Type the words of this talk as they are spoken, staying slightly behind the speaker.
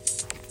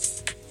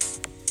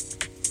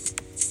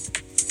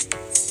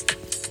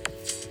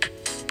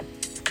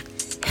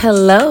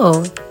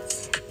Hello,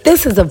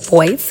 this is A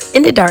Voice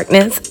in the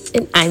Darkness,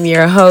 and I'm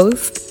your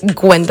host,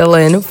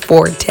 Gwendolyn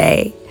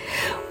Forte.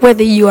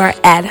 Whether you are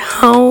at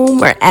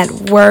home or at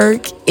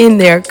work, in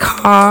their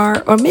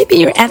car, or maybe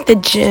you're at the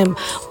gym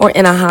or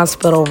in a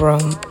hospital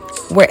room,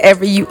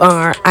 wherever you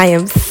are, I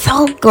am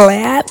so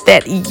glad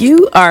that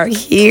you are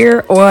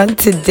here on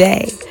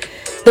today.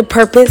 The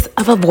purpose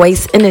of A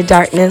Voice in the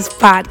Darkness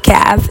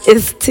podcast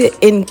is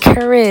to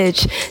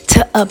encourage,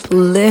 to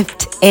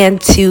uplift,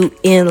 and to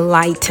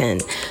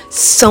enlighten.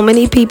 So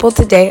many people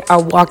today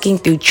are walking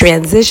through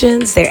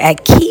transitions. They're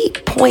at key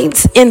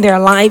points in their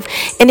life,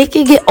 and it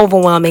can get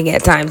overwhelming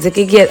at times. It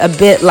can get a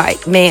bit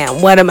like, man,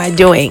 what am I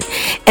doing?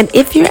 And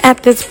if you're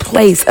at this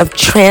place of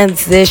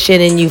transition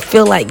and you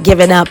feel like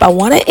giving up, I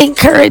want to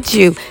encourage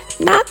you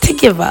not to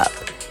give up.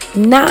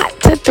 Not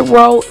to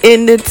throw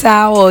in the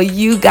towel.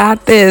 You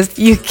got this.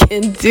 You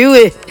can do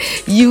it.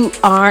 You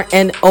are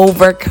an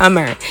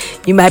overcomer.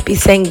 You might be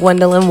saying,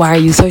 Gwendolyn, why are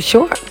you so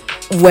sure?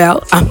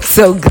 Well, I'm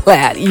so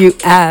glad you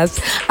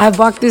asked. I've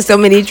walked through so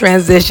many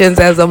transitions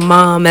as a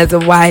mom, as a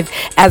wife,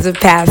 as a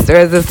pastor,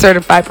 as a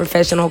certified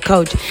professional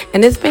coach.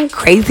 And it's been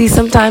crazy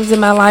sometimes in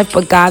my life,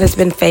 but God has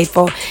been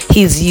faithful.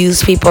 He's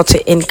used people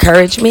to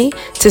encourage me,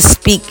 to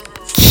speak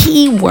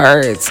key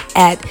words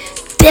at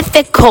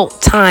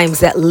difficult times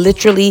that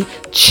literally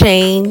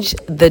change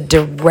the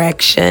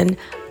direction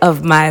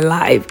of my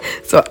life.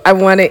 So I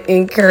want to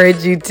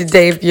encourage you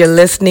today, if you're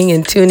listening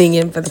and tuning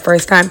in for the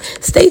first time,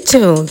 stay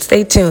tuned,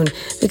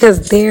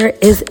 because there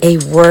is a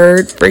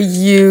word for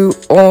you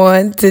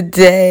on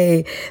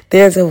today.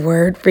 There's a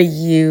word for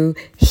you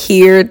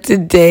here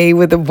today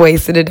with A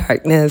Voice in the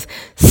Darkness.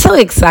 So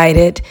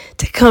excited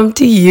to come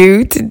to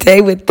you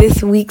today with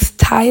this week's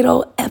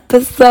title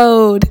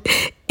episode.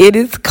 It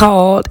is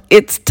called,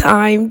 It's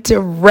Time to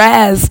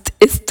Rest.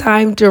 It's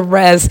time to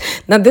rest.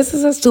 Now, this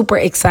is a super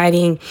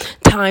exciting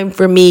time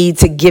for me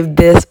to give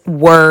this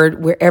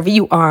word wherever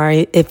you are,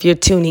 if you're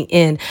tuning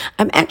in.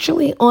 I'm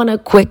actually on a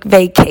quick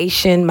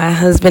vacation, my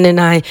husband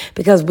and I,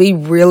 because we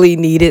really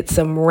needed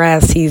some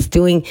rest. He's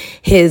doing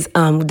his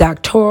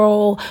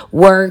doctoral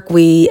work.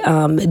 We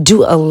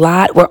do a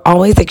lot. We're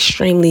always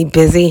extremely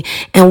busy,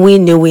 and we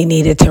knew we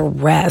needed to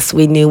rest.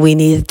 We knew we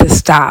needed to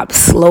stop,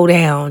 slow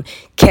down,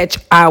 catch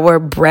our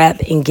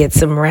breath, and get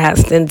some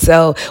rest. And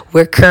so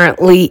we're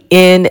currently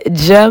in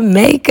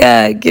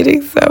Jamaica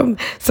getting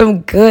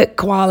some good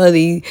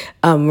quality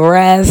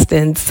rest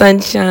and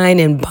sunshine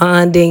and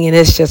bonding, and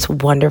it's just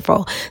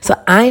wonderful. So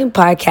I am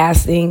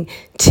podcasting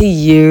to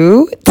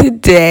you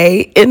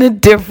today in a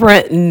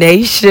different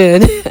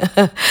nation.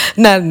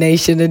 Not a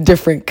nation, a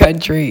different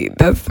country.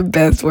 That's the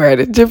best word,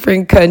 a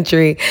different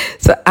country.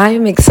 So I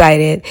am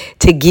excited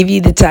to give you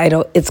the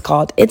title. It's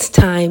called, It's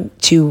Time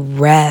to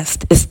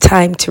Rest. It's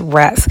time to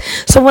rest.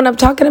 So when I'm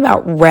talking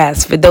about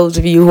rest, for those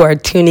of you who are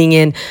tuning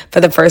in for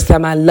the first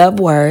time, I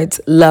love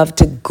words, love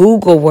to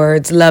Google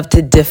words, love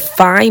to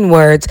define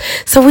words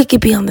so we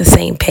could be on the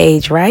same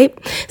page, right?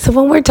 So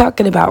when we're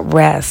talking about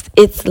rest,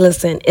 it's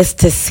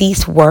to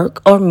cease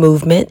work or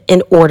movement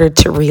in order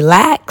to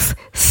relax,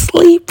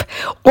 sleep,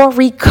 or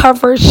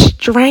recover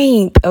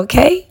strength,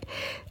 okay?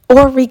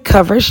 Or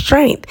recover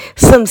strength.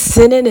 Some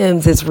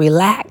synonyms is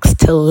relax,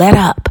 to let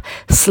up,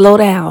 slow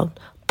down,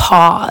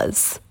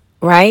 pause,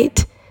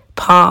 right?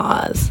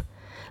 Pause.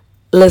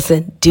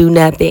 Listen, do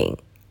nothing,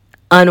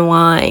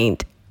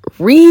 unwind,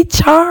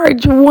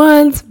 recharge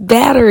one's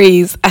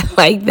batteries. I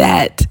like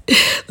that.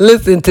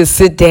 Listen, to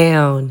sit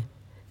down,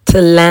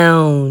 to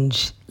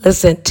lounge.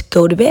 Listen, to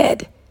go to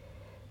bed,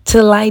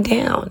 to lie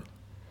down,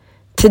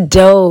 to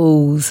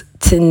doze,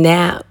 to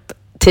nap,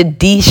 to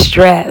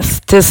de-stress,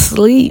 to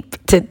sleep,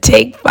 to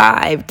take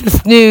 5, to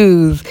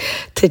snooze,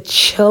 to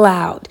chill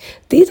out.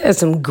 These are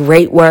some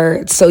great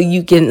words. So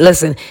you can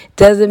listen.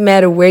 Doesn't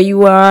matter where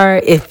you are.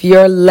 If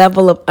your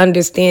level of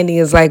understanding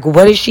is like,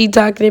 what is she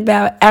talking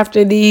about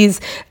after these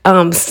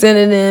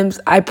synonyms?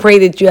 I pray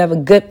that you have a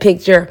good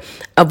picture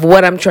of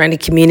what I'm trying to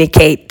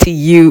communicate to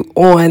you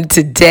on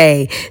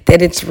today.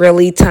 That it's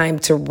really time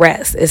to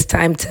rest. It's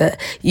time to,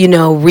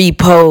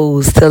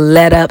 repose, to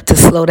let up, to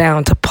slow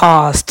down, to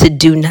pause, to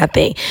do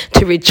nothing,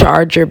 to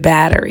recharge your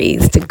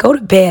batteries, to go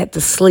to bed,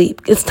 to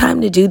sleep. It's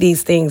time to do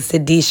these things to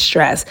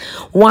de-stress.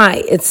 Why?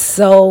 It's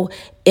so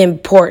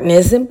important.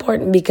 It's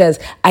important because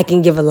I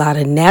can give a lot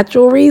of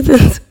natural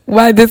reasons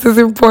why this is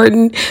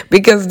important,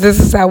 because this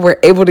is how we're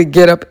able to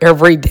get up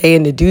every day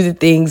and to do the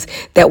things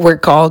that we're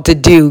called to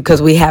do, because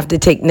we have to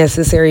take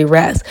necessary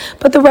rest.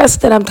 But the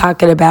rest that I'm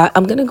talking about,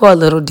 I'm going to go a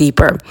little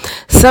deeper.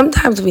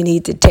 Sometimes we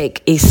need to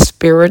take a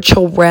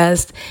spiritual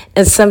rest,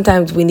 and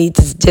sometimes we need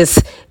to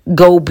just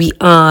go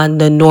beyond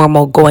the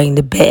normal going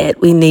to bed.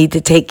 We need to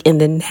take in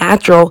the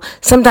natural,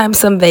 sometimes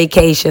some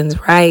vacations,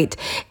 right?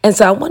 And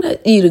so I want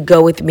you to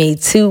go with me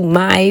to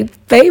my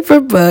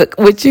favorite book,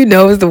 which you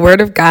know is the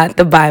Word of God,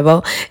 the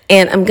Bible.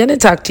 And I'm going to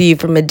talk to you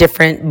from a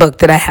different book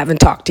that I haven't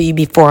talked to you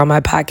before on my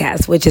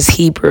podcast, which is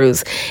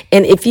Hebrews.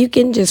 And if you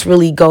can just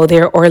really go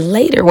there, or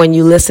later when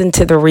you listen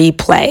to the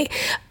replay,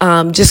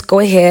 just go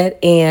ahead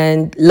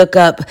and look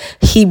up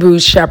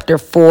Hebrews chapter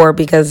 4,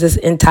 because this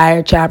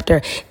entire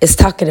chapter is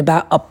talking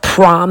about a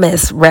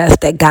promised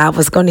rest that God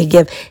was going to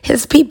give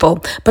his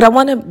people. But I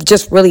want to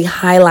just really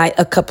highlight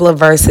a couple of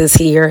verses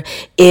here.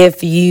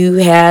 If you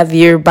have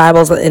your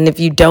Bibles, and if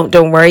you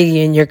don't worry,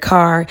 you're in your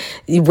car,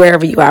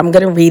 wherever you are, I'm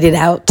going to read it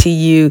out to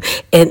you.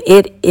 And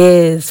it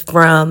is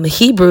from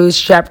Hebrews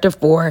chapter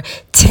 4,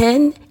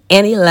 10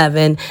 and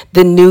 11,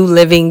 the New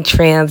Living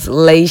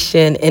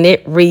Translation. And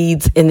it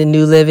reads in the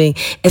New Living,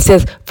 it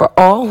says, "For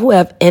all who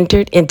have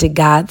entered into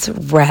God's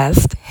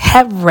rest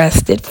have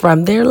rested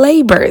from their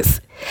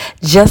labors,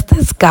 just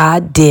as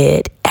God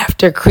did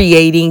after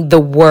creating the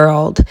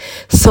world.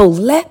 So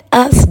let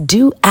us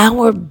do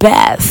our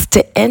best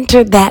to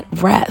enter that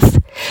rest.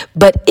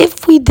 But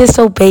if we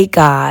disobey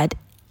God,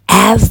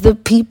 as the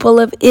people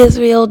of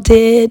Israel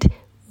did,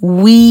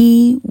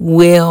 we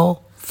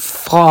will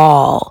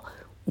fall."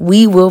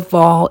 We will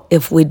fall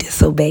if we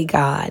disobey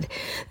God.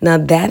 Now,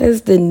 that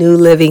is the New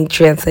Living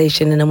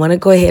Translation, and I want to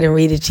go ahead and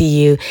read it to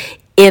you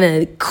in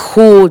a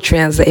cool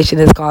translation.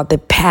 It's called the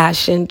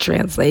Passion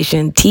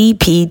Translation,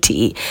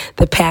 TPT,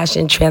 the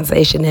Passion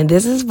Translation. And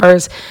this is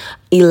verse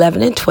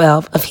 11 and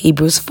 12 of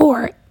Hebrews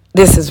 4.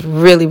 This is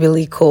really,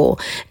 really cool.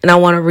 And I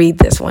want to read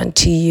this one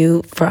to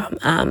you from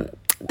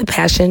the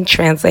Passion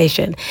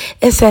Translation.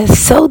 It says,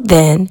 "So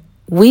then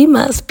we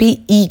must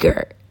be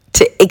eager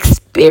to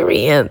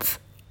experience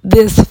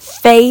this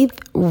faith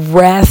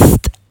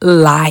rest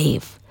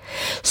life,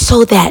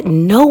 so that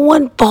no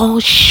one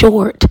falls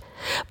short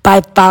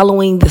by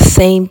following the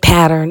same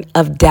pattern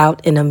of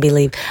doubt and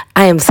unbelief."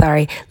 I am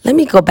sorry. Let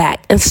me go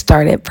back and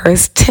start at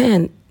verse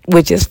 10,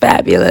 which is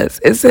fabulous.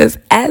 It says,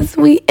 "As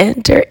we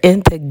enter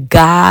into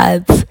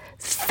God's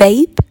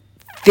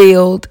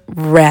faith-filled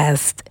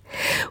rest,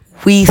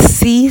 we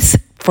cease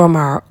from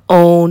our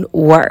own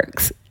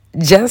works,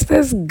 just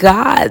as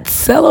God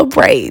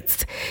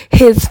celebrates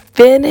his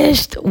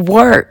finished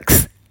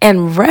works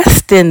and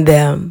rests in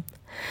them.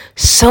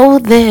 So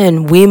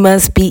then we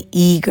must be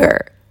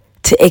eager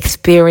to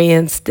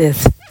experience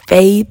this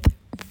faith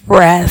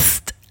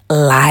rest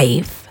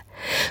life,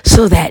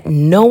 so that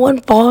no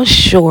one falls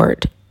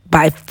short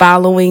by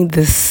following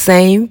the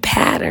same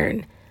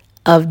pattern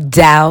of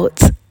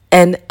doubt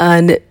and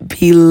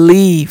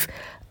unbelief."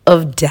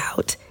 Of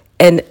doubt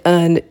and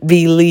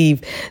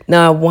unbelief.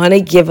 Now, I want to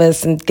give us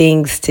some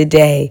things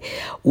today.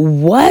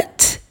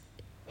 What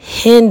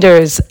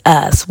hinders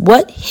us?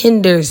 What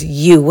hinders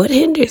you? What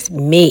hinders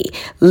me?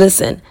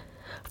 Listen,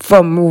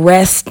 from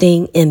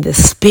resting in the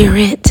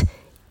spirit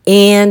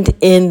and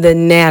in the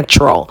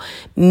natural.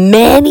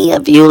 Many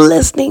of you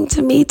listening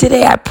to me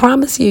today, I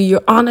promise you,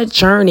 you're on a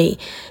journey.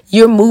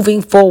 You're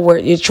moving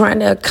forward. You're trying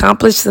to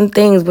accomplish some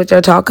things, which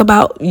I talk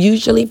about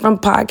usually from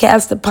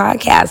podcast to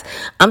podcast.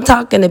 I'm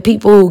talking to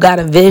people who got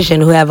a vision,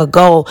 who have a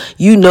goal.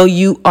 You know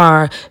you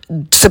are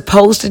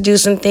supposed to do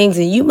some things,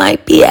 and you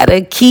might be at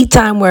a key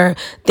time where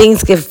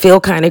things can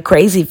feel kind of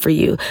crazy for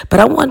you. But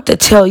I want to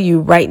tell you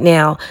right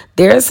now,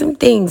 there are some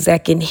things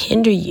that can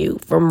hinder you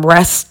from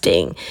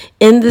resting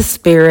in the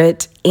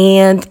spirit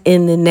and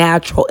in the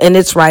natural. And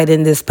it's right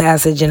in this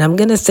passage. And I'm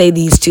going to say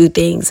these two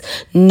things.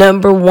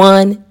 Number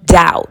one,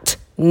 doubt.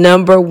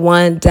 Number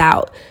one,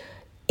 doubt.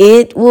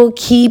 It will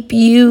keep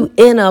you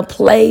in a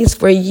place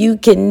where you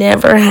can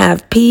never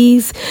have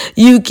peace.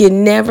 You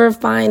can never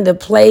find a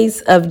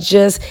place of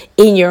just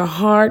in your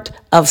heart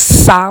of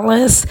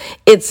solace.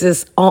 It's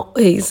just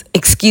always,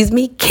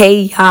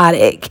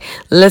 chaotic.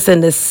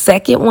 Listen, the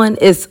second one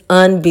is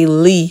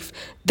unbelief.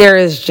 There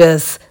is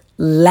just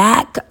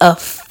lack of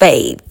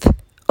faith.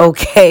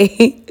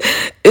 Okay,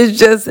 it's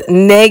just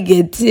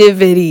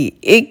negativity.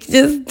 It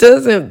just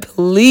doesn't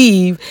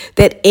believe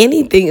that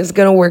anything is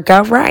going to work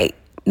out right.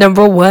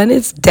 Number one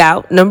is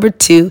doubt. Number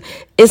two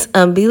is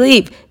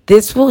unbelief.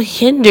 This will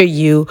hinder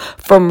you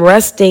from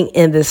resting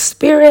in the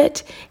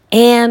spirit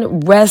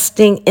and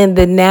resting in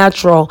the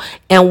natural.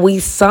 And we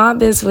saw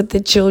this with the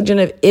children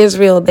of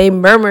Israel. They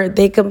murmured,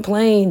 they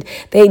complained,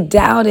 they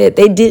doubted,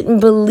 they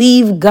didn't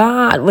believe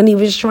God when he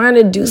was trying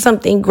to do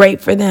something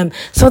great for them.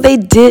 So they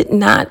did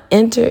not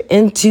enter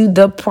into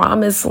the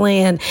promised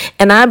land.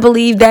 And I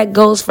believe that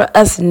goes for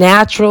us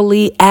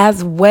naturally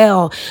as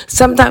well.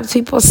 Sometimes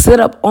people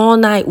sit up all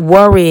night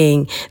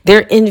worrying. They're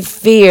in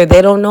fear.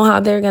 They don't know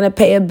how they're going to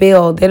pay a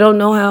bill. They don't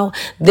know how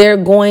they're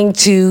going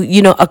to,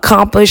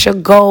 accomplish a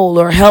goal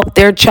or help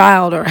their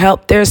child or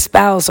help their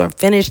spouse or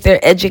finish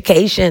their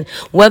education,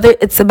 whether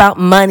it's about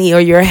money or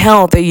your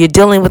health, or you're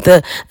dealing with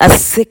a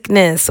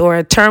sickness or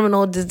a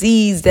terminal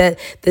disease that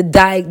the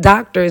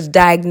doctors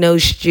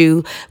diagnosed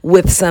you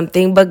with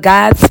something, but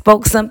God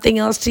spoke something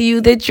else to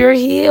you that you're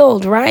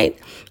healed, right?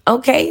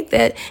 Okay,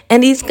 that,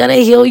 and he's gonna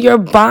heal your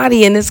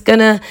body, and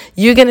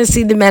you're gonna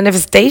see the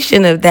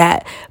manifestation of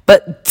that.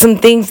 But some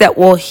things that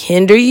will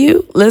hinder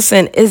you,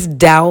 listen, is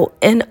doubt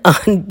and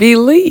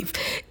unbelief.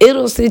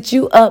 It'll sit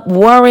you up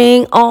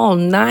worrying all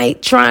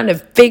night, trying to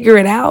figure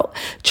it out,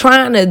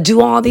 trying to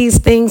do all these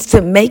things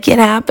to make it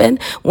happen,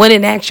 when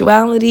in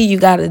actuality you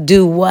got to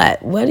do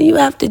what do you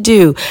have to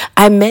do?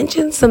 I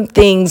mentioned some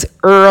things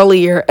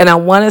earlier, and I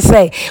want to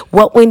say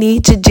what we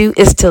need to do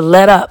is to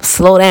let up,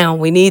 slow down.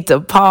 We need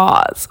to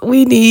pause.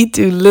 We need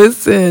to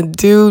listen,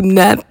 do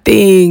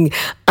nothing,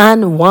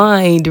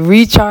 unwind,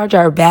 recharge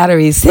our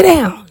batteries. Sit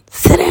down,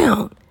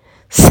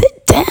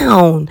 sit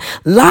down,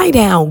 lie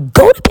down,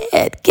 go to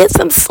bed, get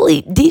some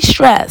sleep,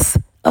 de-stress,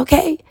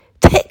 okay?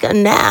 Take a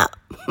nap.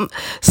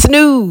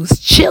 Snooze,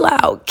 chill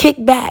out,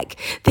 kick back.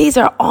 These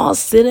are all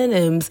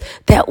synonyms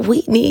that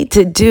we need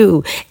to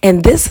do.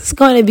 And this is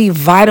going to be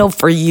vital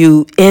for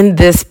you in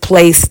this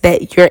place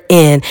that you're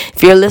in.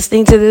 If you're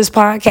listening to this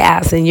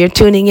podcast and you're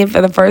tuning in for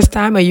the first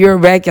time, or you're a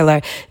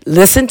regular,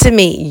 listen to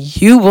me.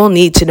 You will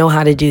need to know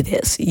how to do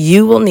this.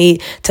 You will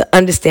need to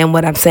understand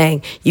what I'm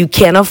saying. You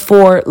can't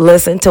afford,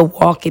 listen, to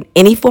walk in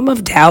any form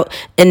of doubt.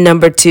 And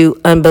number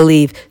 2,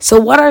 unbelief. So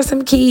what are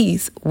some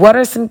keys?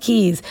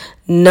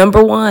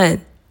 Number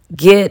 1,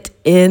 get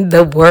in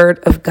the Word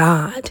of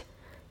God.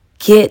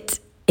 Get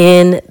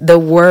in the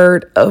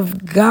Word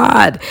of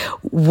God.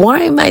 Why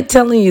am I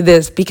telling you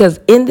this?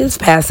 Because in this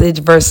passage,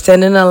 verse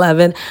 10 and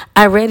 11,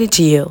 I read it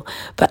to you.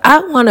 But I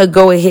want to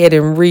go ahead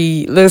and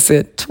read,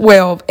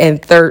 12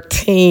 and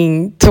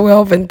 13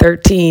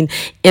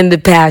 in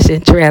the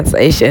Passion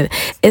Translation.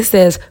 It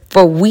says,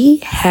 "For we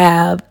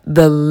have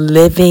the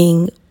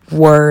living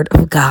Word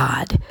of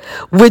God,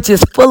 which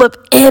is full of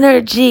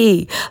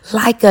energy,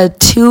 like a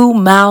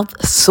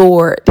two-mouthed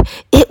sword.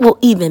 It will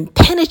even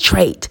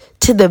penetrate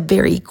to the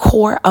very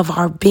core of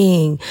our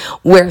being,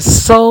 where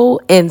soul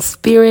and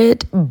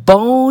spirit,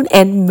 bone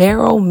and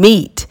marrow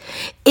meet.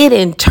 It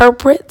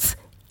interprets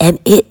and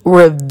it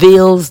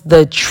reveals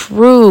the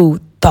true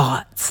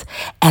thoughts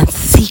and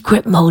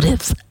secret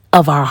motives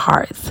of our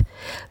hearts."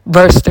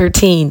 Verse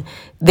 13,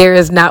 "There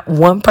is not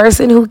one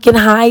person who can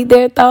hide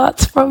their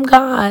thoughts from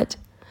God.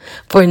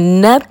 For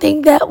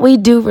nothing that we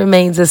do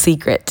remains a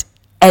secret,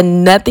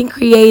 and nothing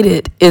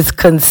created is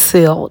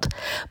concealed,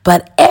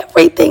 but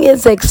everything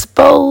is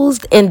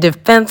exposed and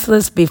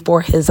defenseless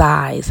before his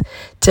eyes,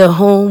 to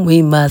whom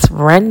we must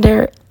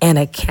render an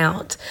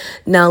account."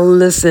 Now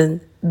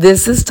listen,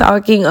 this is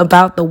talking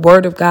about the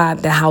Word of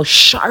God, how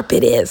sharp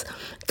it is.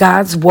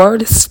 God's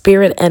Word is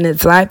spirit and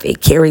it's life.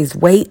 It carries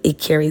weight. It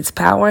carries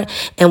power.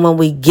 And when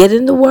we get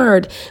in the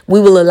Word, we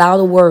will allow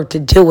the Word to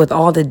deal with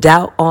all the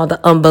doubt, all the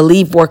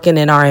unbelief working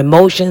in our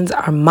emotions,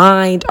 our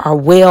mind, our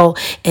will,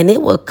 and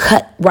it will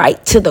cut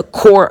right to the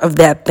core of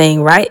that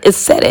thing, right? It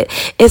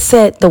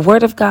said the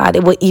Word of God,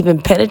 it will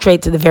even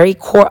penetrate to the very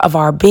core of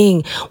our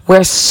being,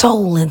 where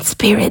soul and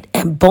spirit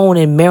and bone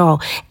and marrow,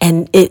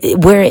 and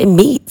where it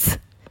meets.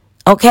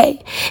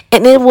 Okay?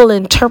 And it will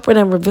interpret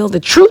and reveal the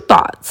true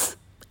thoughts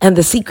and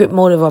the secret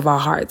motive of our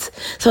hearts.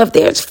 So if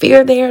there's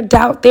fear there,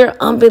 doubt there,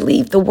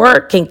 unbelief, the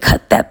Word can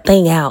cut that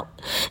thing out.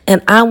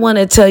 And I want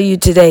to tell you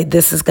today,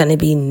 this is going to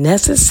be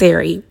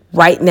necessary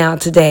right now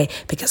today,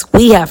 because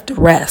we have to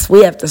rest.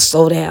 We have to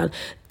slow down,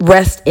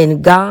 rest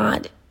in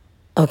God,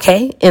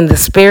 okay, in the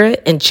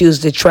spirit, and choose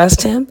to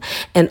trust him,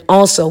 and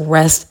also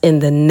rest in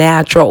the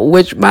natural,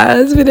 which my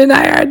husband and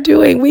I are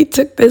doing. We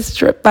took this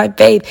trip by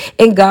faith,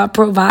 and God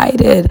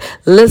provided.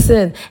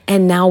 Listen,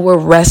 and now we're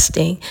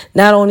resting.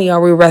 Not only are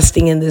we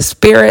resting in the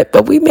spirit,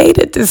 but we made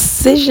a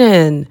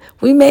decision.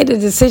 We made a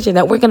decision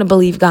that we're going to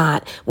believe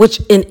God, which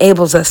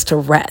enables us to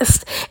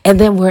rest. And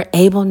then we're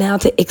able now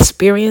to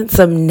experience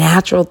some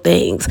natural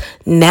things,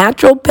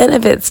 natural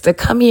benefits, to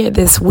come here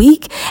this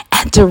week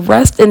and to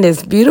rest in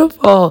this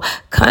beautiful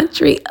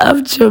country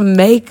of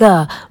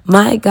Jamaica.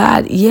 My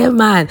God, yeah,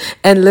 man.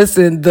 And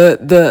listen,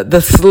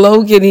 the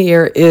slogan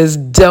here is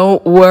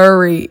 "Don't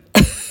worry."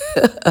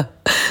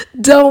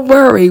 Don't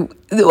worry.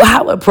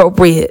 How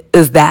appropriate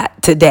is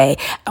that today?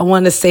 I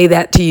want to say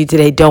that to you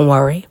today. Don't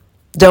worry.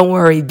 Don't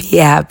worry, be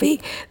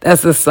happy.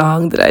 That's a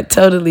song that I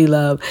totally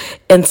love.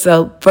 And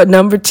so for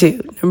number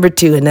two,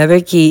 another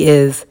key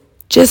is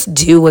just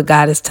do what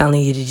God is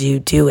telling you to do.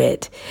 Do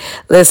it.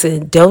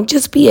 Listen, don't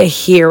just be a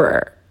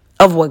hearer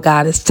of what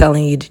God is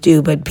telling you to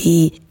do, but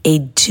be a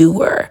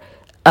doer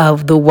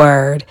of the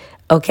word.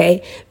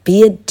 Okay?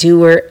 Be a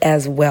doer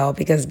as well,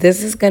 because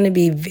this is going to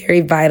be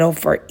very vital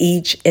for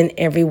each and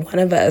every one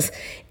of us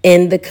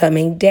in the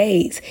coming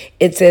days.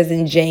 It says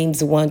in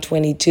James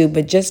 1:22,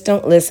 but just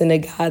don't listen to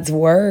God's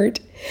word.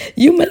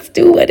 You must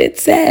do what it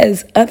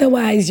says.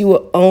 Otherwise, you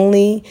will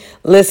only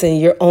listen.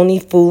 You're only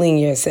fooling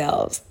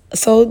yourselves.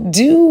 So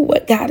do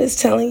what God is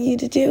telling you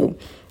to do.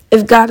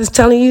 If God is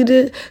telling you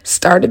to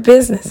start a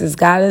business, if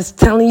God is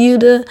telling you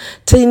to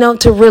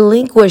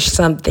relinquish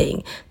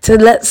something, to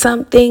let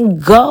something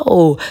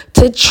go,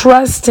 to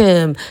trust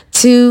him,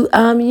 to,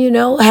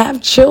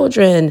 have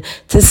children,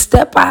 to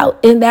step out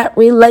in that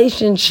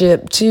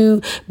relationship,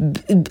 to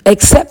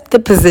accept the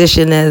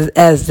position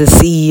as the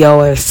CEO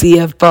or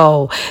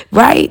CFO,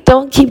 right?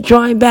 Don't keep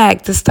drawing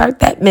back, to start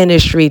that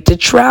ministry, to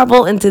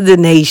travel into the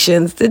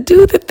nations, to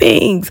do the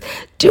things.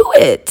 Do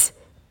it.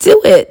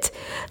 Do it.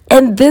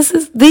 And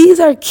these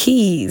are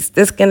keys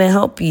that's going to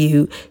help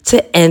you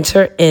to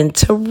enter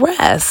into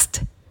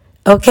rest.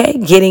 Okay?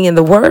 Getting in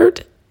the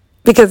word,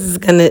 because it's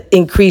going to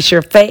increase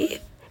your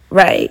faith,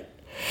 right?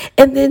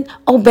 And then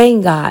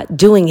obeying God,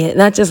 doing it,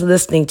 not just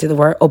listening to the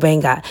word,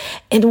 obeying God.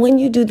 And when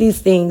you do these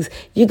things,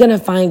 you're going to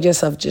find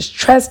yourself just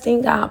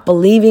trusting God,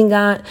 believing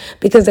God,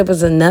 because there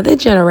was another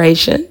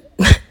generation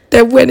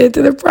that went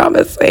into the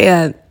promised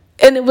land.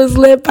 And it was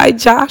led by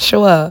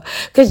Joshua,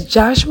 because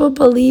Joshua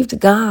believed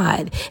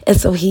God. And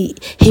so he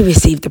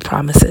received the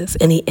promises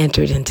and he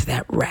entered into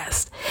that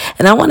rest.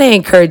 And I want to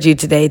encourage you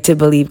today to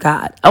believe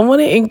God. I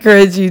want to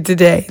encourage you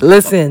today.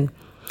 Listen,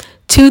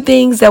 2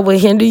 things that will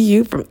hinder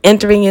you from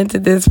entering into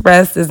this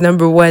rest is,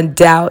 number 1,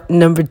 doubt.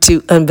 Number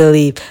 2,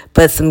 unbelief.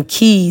 But some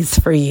keys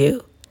for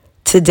you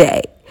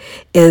today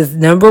is,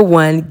 number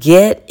 1,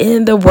 get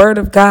in the word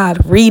of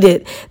God. Read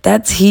it.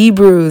 That's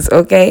Hebrews,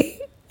 okay?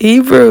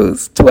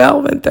 Hebrews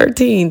 12 and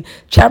 13,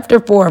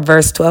 chapter 4,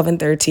 verse 12 and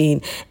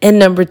 13. And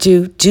number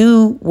 2,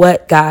 do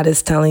what God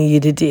is telling you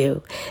to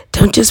do.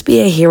 Don't just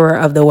be a hearer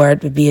of the word,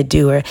 but be a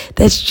doer.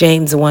 That's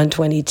James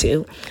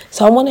 1:22.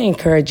 So I want to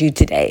encourage you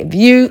today. If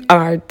you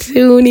are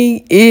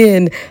tuning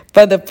in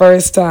for the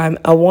first time,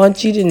 I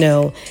want you to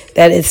know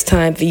that it's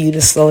time for you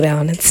to slow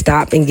down and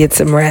stop and get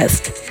some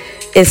rest.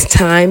 It's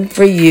time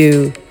for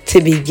you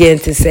to begin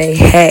to say,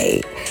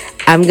 hey,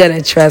 I'm going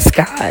to trust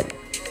God.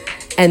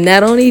 And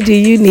not only do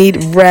you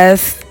need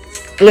rest,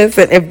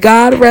 listen, if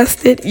God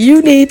rested,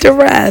 you need to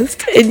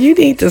rest. And you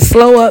need to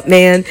slow up,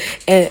 man,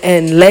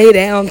 and lay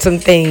down some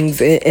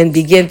things and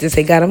begin to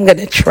say, God, I'm going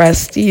to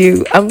trust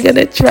you. I'm going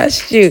to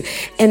trust you.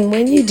 And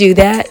when you do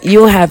that,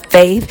 you'll have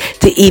faith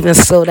to even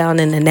slow down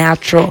in the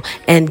natural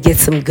and get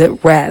some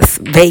good rest,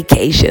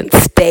 vacation,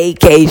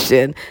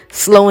 staycation,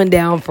 slowing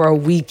down for a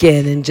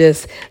weekend and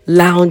just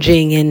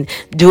lounging and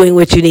doing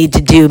what you need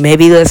to do.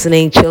 Maybe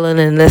chilling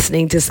and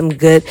listening to some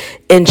good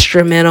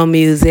instrumental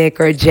music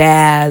or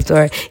jazz,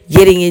 or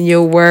getting in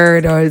your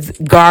word, or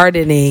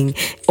gardening,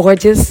 or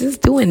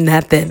just doing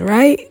nothing,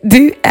 right?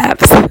 Do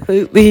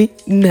absolutely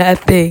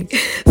nothing.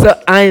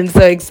 So I am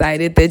so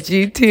excited that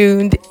you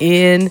tuned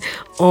in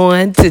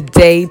on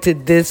today to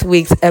this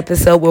week's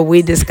episode where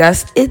we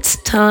discuss it's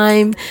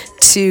time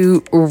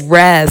to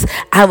rest.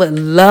 I would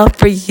love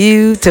for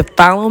you to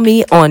follow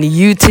me on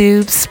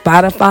YouTube,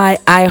 Spotify,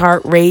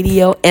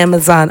 iHeartRadio,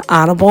 Amazon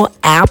Audible,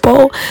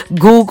 Apple,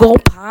 Google,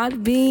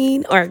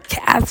 Podbean, or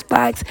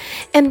Castbox.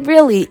 And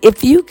really,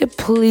 if you could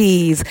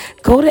please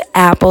go to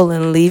Apple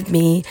and leave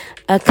me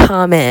a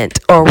comment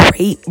or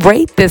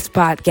rate this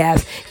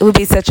podcast. It would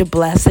be such a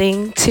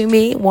blessing to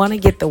me. Want to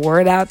get the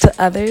word out to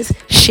others?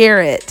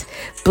 Share it.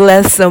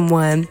 Bless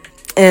someone.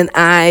 And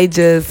I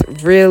just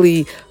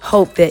really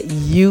hope that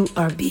you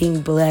are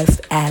being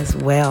blessed as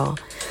well.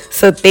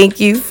 So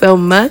thank you so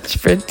much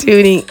for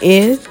tuning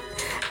in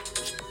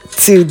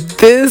to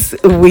this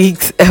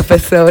week's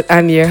episode.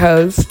 I'm your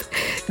host,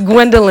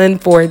 Gwendolyn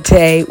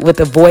Forte, with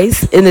a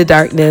voice in the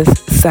darkness,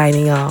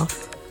 signing off.